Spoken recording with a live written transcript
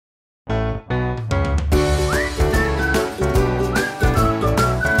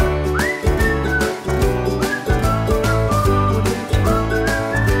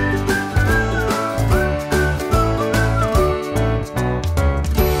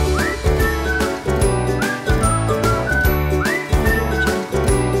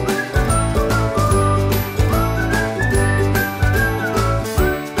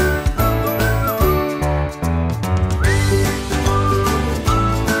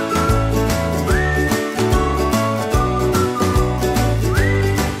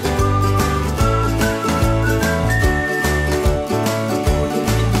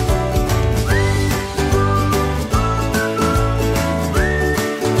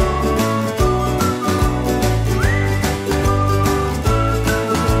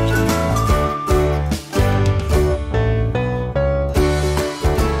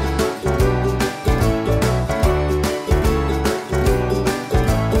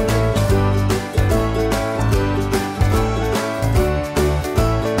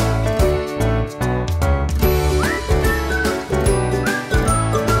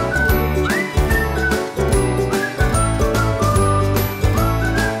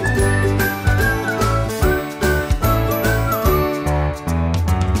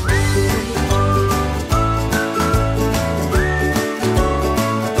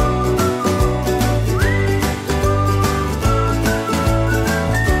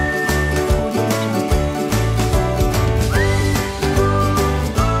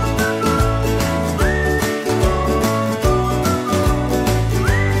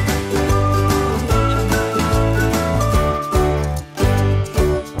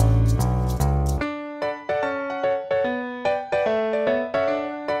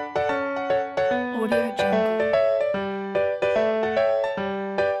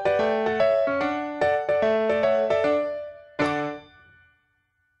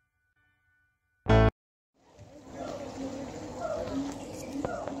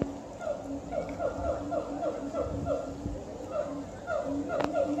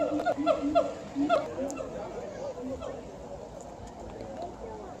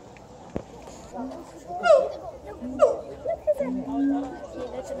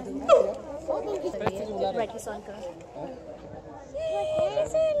Reddish on color.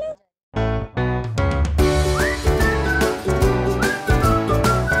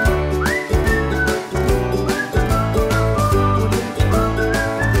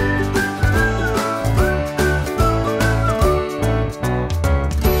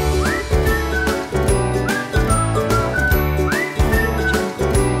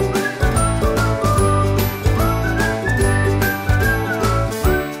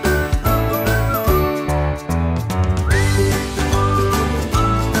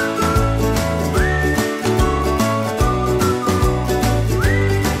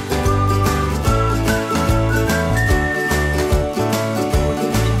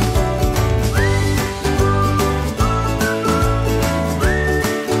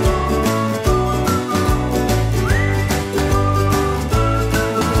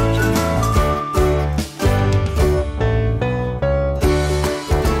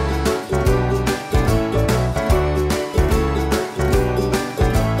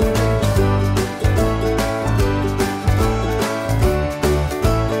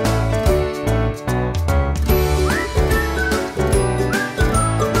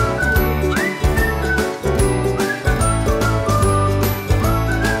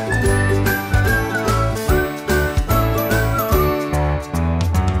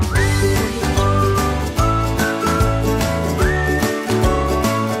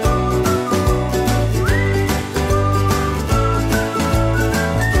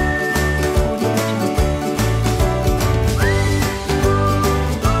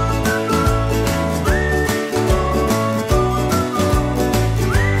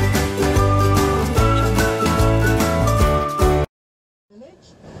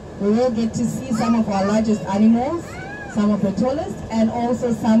 We will get to see some of our largest animals, some of the tallest, and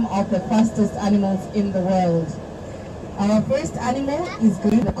also some of the fastest animals in the world. Our first animal is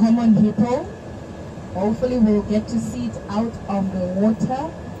going to be the common hippo. Hopefully we'll get to see it out of the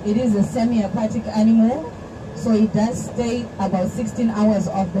water. It is a semi-aquatic animal, so it does stay about 16 hours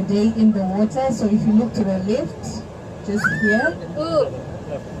of the day in the water. So if you look to the left, just here,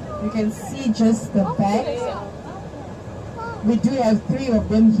 you can see just the back. We do have 3 of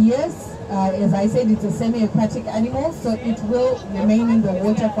them here. As I said, it's a semi-aquatic animal, so it will remain in the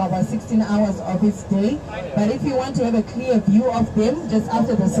water for about 16 hours of its day. But if you want to have a clear view of them, just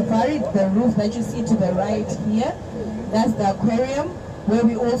after the safari, the roof that you see to the right here, that's the aquarium, where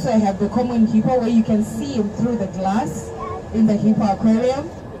we also have the common hippo, where you can see him through the glass in the hippo aquarium.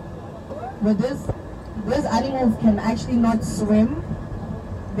 But these animals can actually not swim.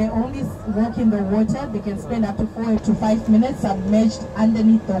 They only walk in the water. They can spend up to 4 to 5 minutes submerged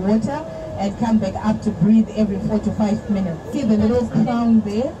underneath the water and come back up to breathe every 4 to 5 minutes. See the little crown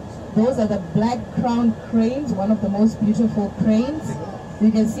there? Those are the black crowned cranes, one of the most beautiful cranes.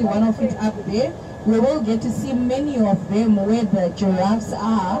 You can see one of it up there. We will get to see many of them where the giraffes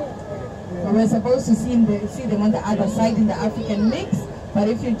are. We're supposed to see them on the other side in the African mix. But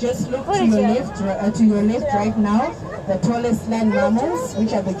if you just look to your left right now, the tallest land mammals,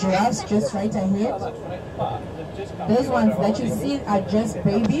 which are the giraffes, just right ahead. Those ones that you see are just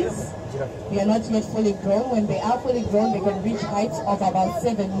babies. They are not yet fully grown. When they are fully grown, they can reach heights of about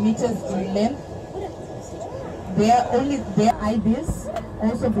 7 meters in length. Their ibis,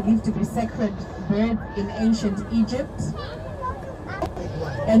 also believed to be sacred birds in ancient Egypt.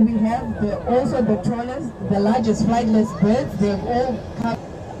 And we have also the tallest, the largest flightless birds. They've all come.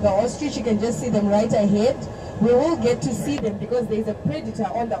 The ostrich, you can just see them right ahead. We will get to see them because there's a predator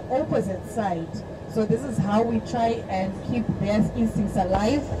on the opposite side. So this is how we try and keep their instincts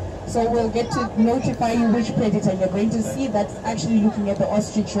alive. So we'll get to notify you which predator you're going to see that's actually looking at the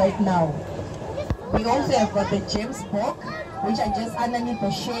ostrich right now. We also have got the James Bok, which are just underneath the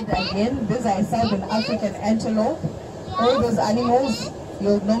shade again. These are a Southern African antelope. All those animals,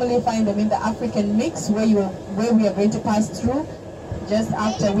 you'll normally find them in the African mix where we are going to pass through just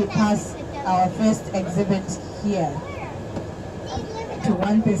after we pass our first exhibit here. To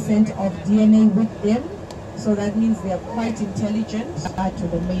 1% of DNA with them, so that means they are quite intelligent. To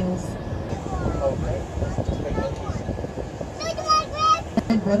the males.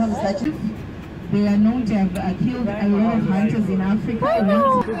 Bottom statue. They are known to have killed a lot of hunters in Africa.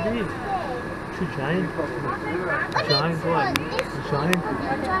 Giant what? Giant.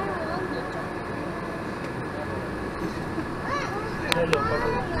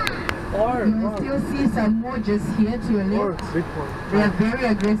 You will still see some more just here to your left. They are very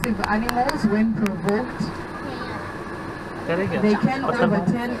aggressive animals when provoked. They can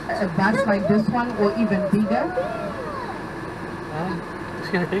overturn a bus like this one or even bigger.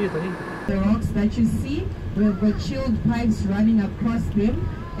 The rocks that you see, we've got chilled pipes running across them,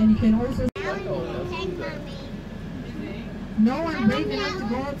 and you can also no one brave enough to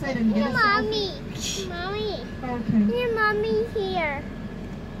go outside and get a selfie. Mommy. Okay. Your mommy here.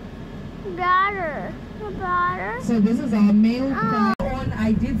 Brother. So this is our male pride.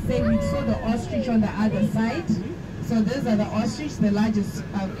 I did say we saw the ostrich on the other side. So these are the ostrich, the largest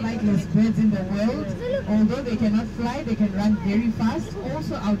flightless birds in the world. Although they cannot fly, they can run very fast,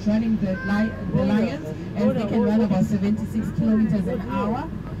 also outrunning the lions, and they can run about 76 kilometers an hour.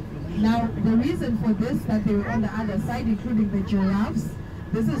 Now, the reason for this, that they were on the other side, including the giraffes,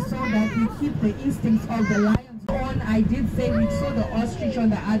 this is so that we keep the instincts of the lions on. I did say we saw the ostrich on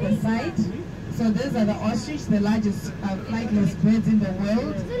the other side. So these are the ostrich, the largest flightless birds in the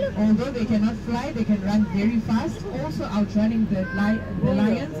world. Although they cannot fly, they can run very fast, also outrunning the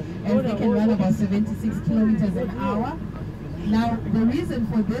lions, and they can run about 76 kilometers an hour. Now, the reason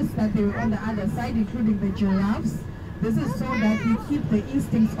for this, that they were on the other side, including the giraffes, this is so that we keep the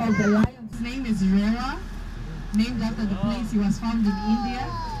instincts of the lion. His name is Rera, named after the place he was found in India.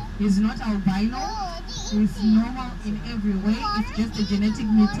 He's not albino, he's normal in every way. It's just a genetic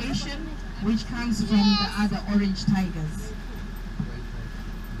mutation which comes from the other orange tigers.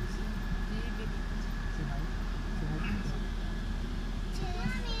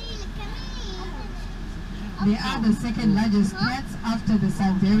 They are the second largest cats after the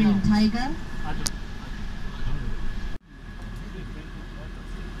Siberian tiger.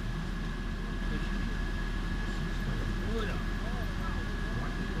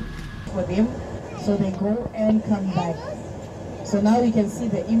 For them, so they go and come back. So now we can see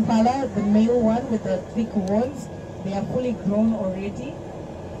the impala, the male one with the thick horns. They are fully grown already.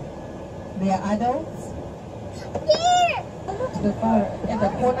 They are adults. To the far at the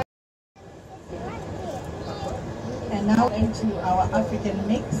corner. And now into our African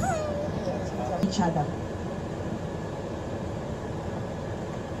mix, each other.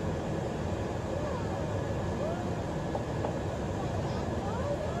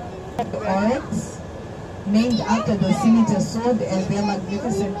 Oryx, named after the scimitar sword, and their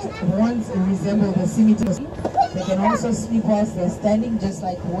magnificent horns resemble the scimitar. They can also sleep whilst they're standing, just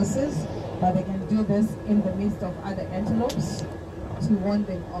like horses, but they can do this in the midst of other antelopes to warn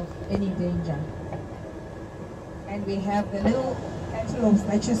them of any danger. And we have the little antelopes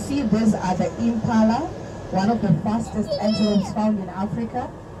that you see. These are the impala, one of the fastest antelopes found in Africa,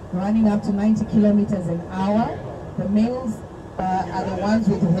 running up to 90 kilometers an hour. The males are the ones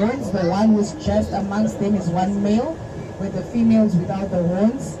with horns. The one who's just amongst them is one male, with the females without the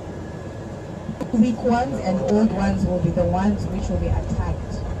horns. Weak ones and old ones will be the ones which will be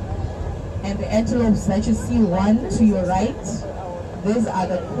attacked. And the antelopes that you see, one to your right, these are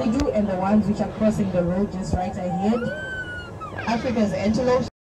the kudu, and the ones which are crossing the road just right ahead. Africa's antelopes